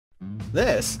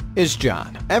This is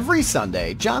John. Every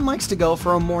Sunday, John likes to go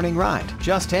for a morning ride.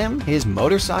 Just him, his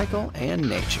motorcycle, and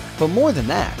nature. But more than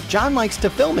that, John likes to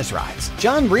film his rides.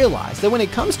 John realized that when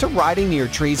it comes to riding near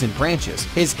trees and branches,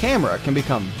 his camera can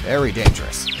become very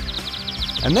dangerous.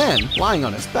 And then, lying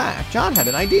on his back, John had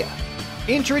an idea.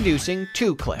 Introducing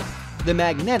 2-Clip, the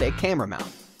magnetic camera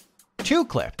mount.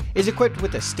 2-Clip is equipped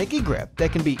with a sticky grip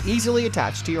that can be easily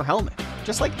attached to your helmet,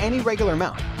 just like any regular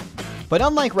mount. But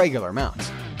unlike regular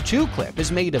mounts, 2-Clip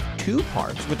is made of 2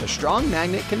 parts with a strong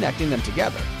magnet connecting them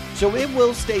together, so it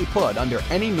will stay put under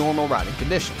any normal riding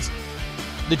conditions.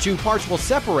 The 2 parts will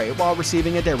separate while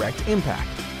receiving a direct impact.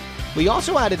 We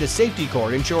also added a safety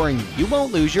cord ensuring you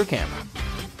won't lose your camera.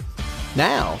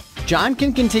 Now, John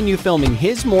can continue filming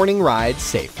his morning ride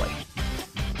safely.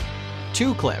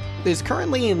 2-Clip is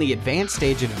currently in the advanced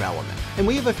stage of development, and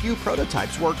we have a few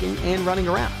prototypes working and running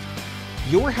around.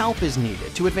 Your help is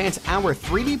needed to advance our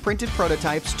 3D printed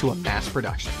prototypes to a mass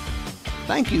production.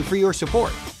 Thank you for your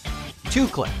support.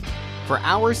 2-Clip, for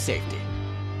our safety.